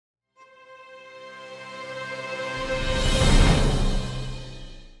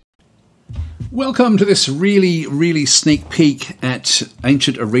Welcome to this really sneak peek at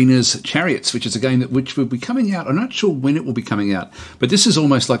Ancient Arenas Chariots, which is a game which will be coming out. I'm not sure when it will be coming out, but this is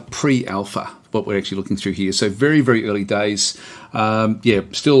almost like pre-alpha, what we're actually looking through here. So very early days. Yeah,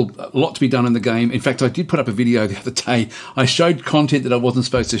 still a lot to be done in the game. In fact, I did put up a video the other day. I showed content that I wasn't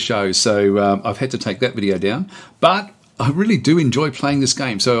supposed to show, so I've had to take that video down. But I really do enjoy playing this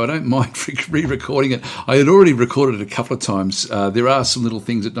game, so I don't mind re-recording it. I had already recorded it a couple of times. There are some little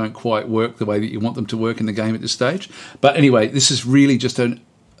things that don't quite work the way that you want them to work in the game at this stage. But anyway, this is really just a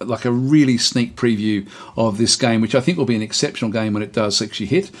really sneak preview of this game, which I think will be an exceptional game when it does actually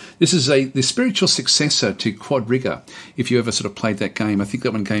hit. This is the spiritual successor to Qvadriga, if you ever sort of played that game. I think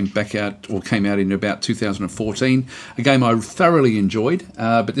that one came out in about 2014. A game I thoroughly enjoyed,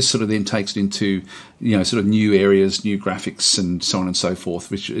 but this sort of then takes it into, you know, sort of new areas, new graphics, and so on and so forth,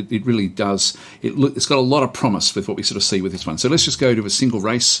 which it really does. It's got a lot of promise with what we sort of see with this one. So let's just go to a single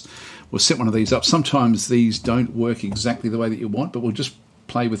race. We'll set one of these up. Sometimes these don't work exactly the way that you want, but we'll just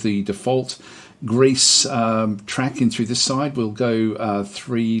play with the default grease track in through this side. We'll go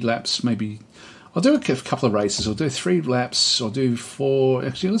 3 laps, maybe. I'll do a couple of races. I'll do 3 laps. I'll do 4.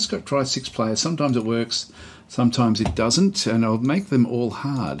 Actually, let's try 6 players. Sometimes it works, sometimes it doesn't, and I'll make them all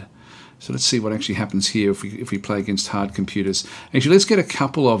hard. So let's see what actually happens here if we play against hard computers. Actually, let's get a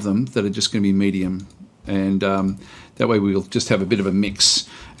couple of them that are just going to be medium, and that way we'll just have a bit of a mix.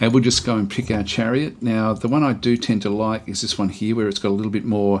 And we'll just go and pick our chariot. Now, the one I do tend to like is this one here, where it's got a little bit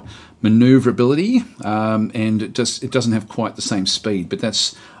more maneuverability, and it doesn't have quite the same speed, but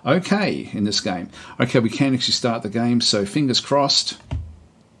that's okay in this game. Okay, we can actually start the game, so fingers crossed.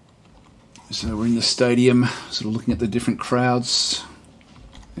 So we're in the stadium, sort of looking at the different crowds,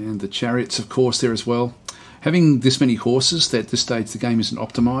 and the chariots, of course, there as well. Having this many horses, at this stage the game isn't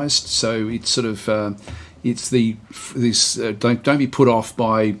optimized, so it's sort of don't be put off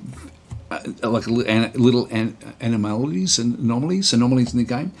by like little anomalies in the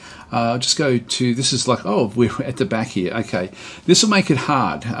game. Just go to, this is like, oh, we're at the back here. Okay, this will make it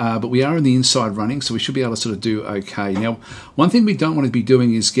hard, but we are in the inside running, so we should be able to sort of do okay. Now, one thing we don't want to be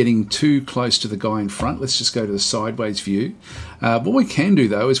doing is getting too close to the guy in front. Let's just go to the sideways view. What we can do,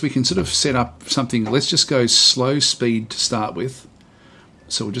 though, is we can sort of set up something. Let's just go slow speed to start with.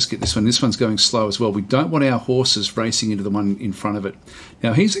 So we'll just get this one. This one's going slow as well. We don't want our horses racing into the one in front of it.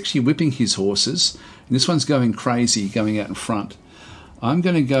 Now, he's actually whipping his horses, and this one's going crazy, going out in front. I'm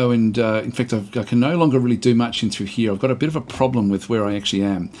going to go and, in fact, I can no longer really do much in through here. I've got a bit of a problem with where I actually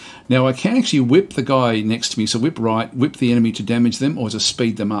am. Now, I can actually whip the guy next to me. So whip right, whip the enemy to damage them or to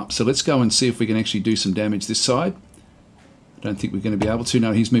speed them up. So let's go and see if we can actually do some damage this side. I don't think we're going to be able to.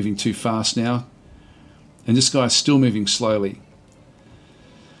 No, he's moving too fast now. And this guy's still moving slowly.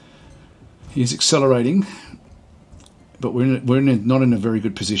 He's accelerating, but we're not in a very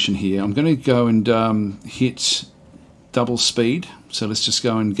good position here. I'm going to go and hit double speed. So let's just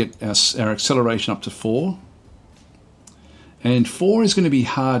go and get our acceleration up to 4. And 4 is going to be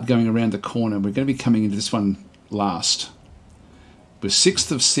hard going around the corner. We're going to be coming into this one last. We're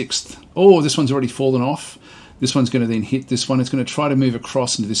 6th of 6th. Oh, this one's already fallen off. This one's going to then hit this one. It's going to try to move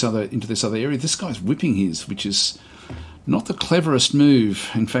across into this other area. This guy's whipping his, which is not the cleverest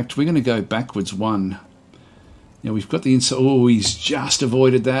move. In fact, we're going to go backwards 1. Now we've got the inside. Oh, he's just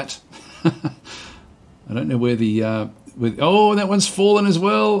avoided that. I don't know where the... oh, that one's fallen as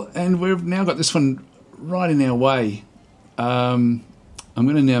well. And we've now got this one right in our way. I'm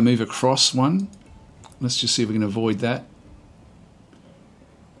going to now move across 1. Let's just see if we can avoid that.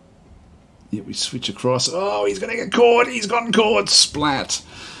 Yeah, we switch across. Oh, he's going to get caught. He's gotten caught. Splat.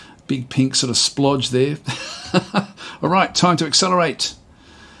 Big pink sort of splodge there. All right, time to accelerate.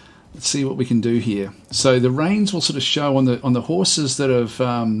 Let's see what we can do here. So the reins will sort of show on the horses that have...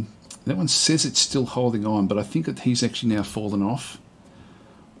 that one says it's still holding on, but I think that he's actually now fallen off.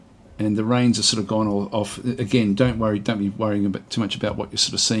 And the reins are sort of gone off. Again, don't be worrying too much about what you're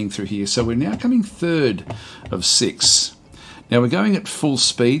sort of seeing through here. So we're now coming 3rd of 6. Now we're going at full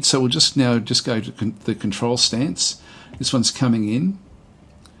speed, so we'll just go to the control stance. This one's coming in.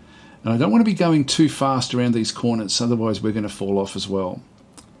 And I don't want to be going too fast around these corners, otherwise we're going to fall off as well.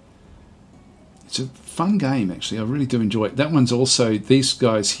 It's a fun game, actually. I really do enjoy it. That one's also, these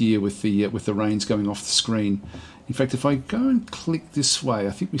guys here with the reins going off the screen. In fact, if I go and click this way,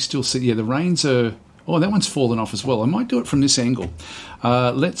 I think we still see, yeah, the reins are... Oh, that one's fallen off as well. I might do it from this angle.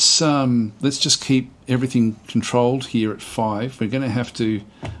 Let's just keep everything controlled here at 5. We're going to have to...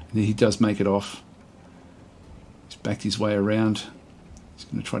 He does make it off. He's backed his way around. He's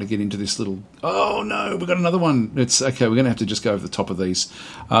going to try to get into this little... Oh, no, we've got another one. It's okay, we're going to have to just go over the top of these.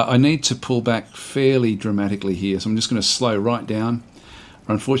 I need to pull back fairly dramatically here, so I'm just going to slow right down.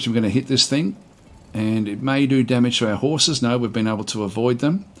 Unfortunately, we're going to hit this thing, and it may do damage to our horses. No, we've been able to avoid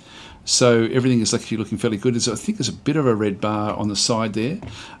them. So everything is actually looking fairly good. I think there's a bit of a red bar on the side there.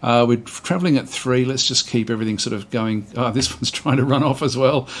 We're travelling at 3. Let's just keep everything sort of going. Oh, this one's trying to run off as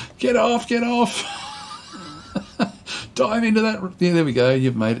well. Get off, get off. Dive into that. Yeah, there we go.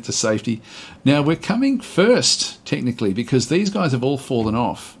 You've made it to safety. Now we're coming first, technically, because these guys have all fallen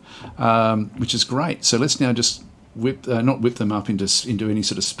off, which is great. So let's now just not whip them up into any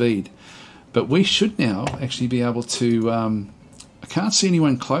sort of speed. But we should now actually be able to... I can't see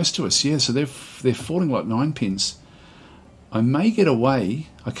anyone close to us. Yeah, so they're falling like 9 pins. I may get away.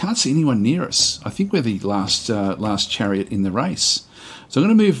 I can't see anyone near us. I think we're the last chariot in the race. So I'm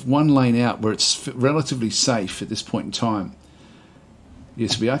going to move one lane out where it's relatively safe at this point in time.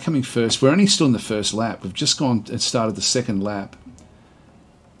 Yes, we are coming first. We're only still in the first lap. We've just gone and started the second lap.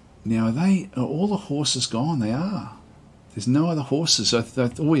 Now, are all the horses gone? They are. There's no other horses. So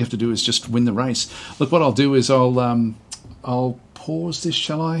all we have to do is just win the race. Look, what I'll do is I'll pause this,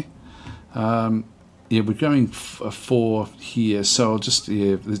 shall I? Yeah, we're going 4 here, so I'll just,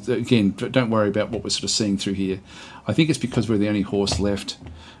 yeah, again, don't worry about what we're sort of seeing through here. I think it's because we're the only horse left.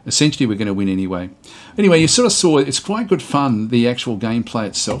 Essentially, we're going to win anyway. Anyway, you sort of saw, it's quite good fun, the actual gameplay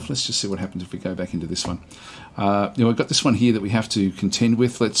itself. Let's just see what happens if we go back into this one. We've got this one here that we have to contend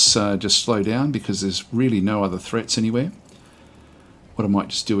with. Let's just slow down because there's really no other threats anywhere. What I might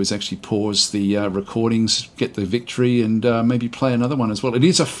just do is actually pause the recordings, get the victory, and maybe play another one as well. It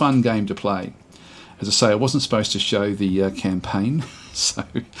is a fun game to play. As I say, I wasn't supposed to show the campaign, so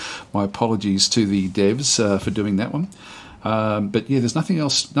my apologies to the devs for doing that one. But yeah, there's nothing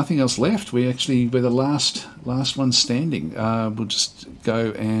else left. We're the last one standing. We'll just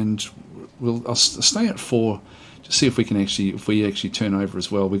go and I'll stay at 4. Just see if we actually turn over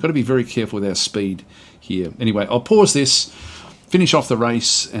as well. We've got to be very careful with our speed here. Anyway, I'll pause this, finish off the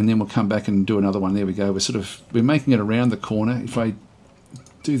race, and then we'll come back and do another one. There we go. We're making it around the corner. If I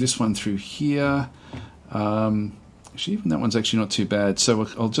do this one through here, actually, even that one's actually not too bad. So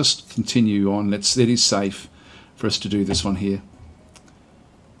I'll just continue on. It is safe for us to do this one here.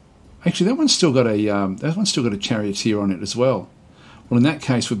 Actually, that one's still got a charioteer on it as well. Well, in that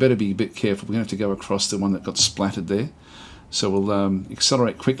case, we better be a bit careful. We're going to have to go across the one that got splattered there. So we'll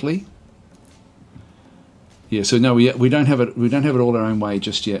accelerate quickly. Yeah. So no, we don't have it. We don't have it all our own way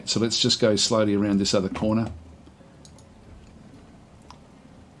just yet. So let's just go slowly around this other corner.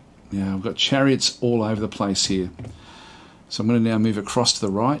 Yeah, we've got chariots all over the place here. So I'm going to now move across to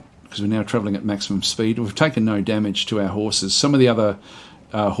the right because we're now travelling at maximum speed. We've taken no damage to our horses. Some of the other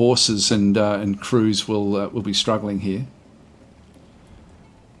horses and crews will be struggling here.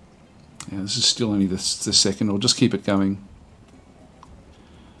 Yeah, this is still only the second. I'll just keep it going.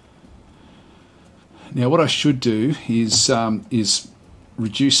 Now, what I should do is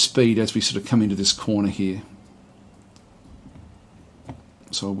reduce speed as we sort of come into this corner here.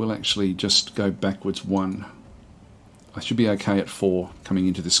 So I will actually just go backwards 1. I should be okay at 4 coming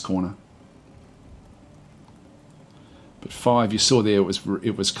into this corner. But 5, you saw there,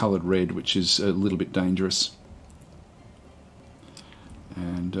 it was coloured red, which is a little bit dangerous.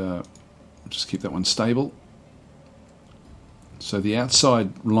 And we'll just keep that one stable. So the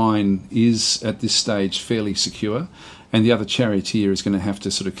outside line is, at this stage, fairly secure, and the other charioteer is going to have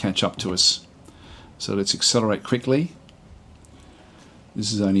to sort of catch up to us. So let's accelerate quickly.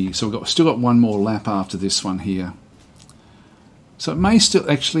 This is only, so we've still got one more lap after this one here. So it may still,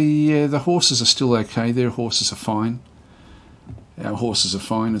 actually, yeah, the horses are still okay. Their horses are fine. Our horses are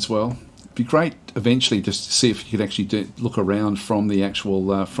fine as well. It'd be great eventually just to see if you could actually look around from the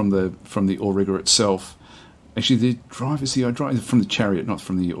actual, from the ARENA itself. Actually, the drive is from the chariot, not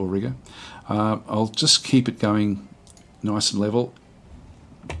from the ARENA. I'll just keep it going nice and level.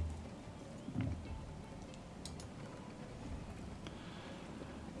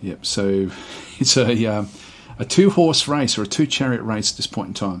 Yep, so it's a 2-horse race or a 2-chariot race at this point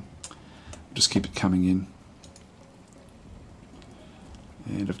in time. Just keep it coming in.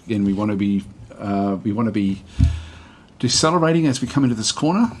 And again, we want to be decelerating as we come into this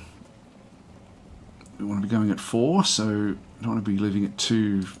corner. We want to be going at 4, so don't want to be leaving it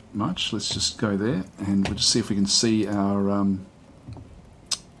too much. Let's just go there, and we'll just see if we can see our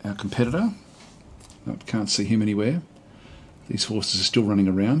competitor. Nope, can't see him anywhere. These horses are still running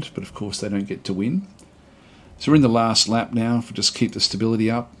around, but of course they don't get to win. So we're in the last lap now. If we just keep the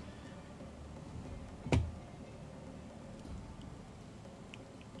stability up.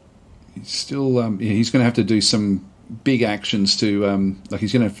 He's still, yeah, he's going to have to do some big actions to, like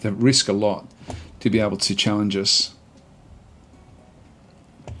he's going to have to risk a lot to be able to challenge us.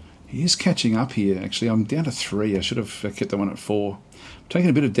 He is catching up here, actually. I'm down to 3. I should have kept that one at 4. I'm taking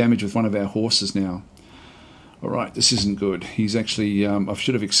a bit of damage with one of our horses now. All right, this isn't good. He's actually, I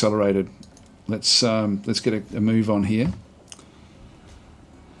should have accelerated. Let's get a move on here.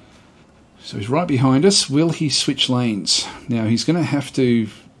 So he's right behind us. Will he switch lanes? Now he's going to have to,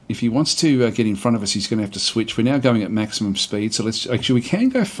 if he wants to get in front of us, he's going to have to switch. We're now going at maximum speed, so let's actually, we can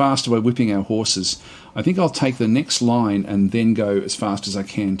go faster by whipping our horses. I think I'll take the next line and then go as fast as I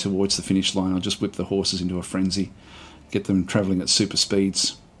can towards the finish line. I'll just whip the horses into a frenzy, get them travelling at super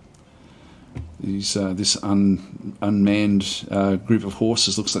speeds. This unmanned group of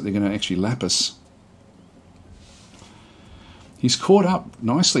horses looks like they're going to actually lap us. He's caught up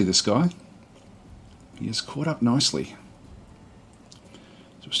nicely, this guy. He is caught up nicely.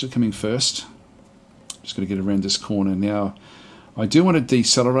 So we're still coming first. Just got to get around this corner. Now, I do want to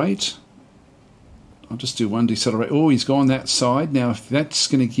decelerate. I'll just do one decelerate. Oh, he's gone that side. Now, if that's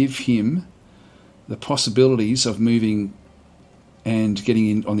going to give him the possibilities of moving and getting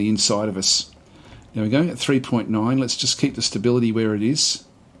in on the inside of us. Now, we're going at 3.9. Let's just keep the stability where it is.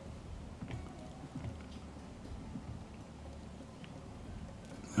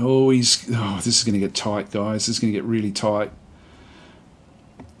 Oh, this is going to get tight, guys. This is going to get really tight.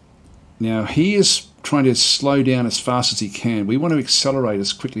 Now, he is trying to slow down as fast as he can. We want to accelerate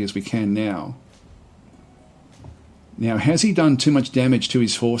as quickly as we can now. Now, has he done too much damage to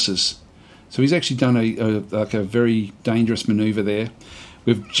his horses? So he's actually done a very dangerous maneuver there.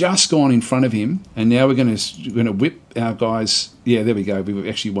 We've just gone in front of him, and now we're going to whip our guys. Yeah, there we go. We've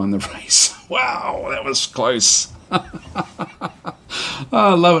actually won the race. Wow, that was close.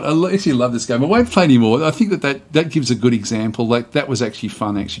 Oh, I love it. I actually love this game. I won't play anymore. I think that gives a good example. Like, that was actually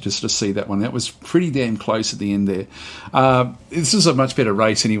fun, actually, just to see that one. That was pretty damn close at the end there. This is a much better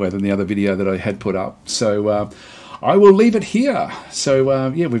race anyway than the other video that I had put up. So I will leave it here. So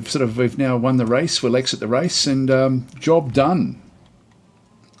yeah, we've now won the race. We'll exit the race, and job done.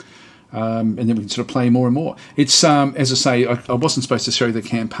 And then we can sort of play more and more. It's, as I say, I wasn't supposed to show you the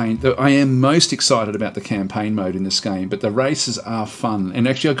campaign. I am most excited about the campaign mode in this game, but the races are fun. And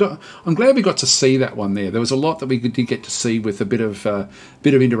actually, I'm glad we got to see that one there. There was a lot that we did get to see with a bit of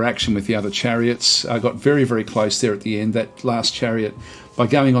interaction with the other chariots. I got very, very close there at the end. That last chariot, by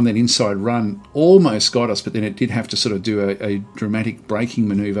going on that inside run, almost got us, but then it did have to sort of do a dramatic braking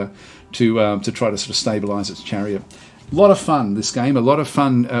manoeuvre to try to sort of stabilise its chariot. A lot of fun, this game. A lot of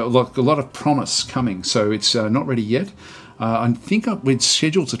fun, a lot of promise coming. So it's not ready yet. I think we're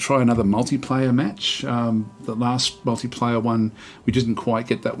scheduled to try another multiplayer match. The last multiplayer one, we didn't quite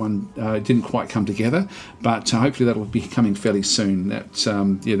get that one. It didn't quite come together. But hopefully that'll be coming fairly soon.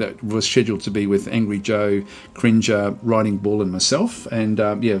 That was scheduled to be with Angry Joe, Cringer, Riding Bull, and myself. And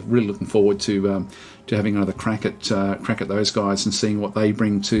yeah, really looking forward to having another crack at those guys and seeing what they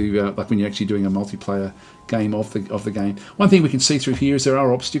bring to like when you're actually doing a multiplayer game of the game. One thing we can see through here is there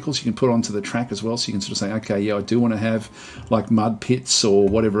are obstacles you can put onto the track as well, so you can sort of say, okay, yeah, I do want to have like mud pits or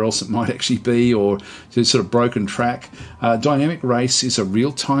whatever else it might actually be, or sort of broken track. Dynamic race is a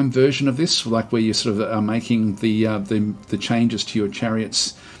real-time version of this, like where you sort of are making the changes to your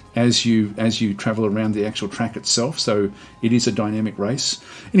chariots as you travel around the actual track itself. So it is a dynamic race.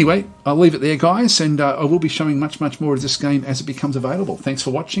 Anyway, I'll leave it there, guys, and I will be showing much more of this game as it becomes available. Thanks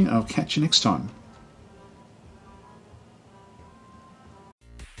for watching. I'll catch you next time.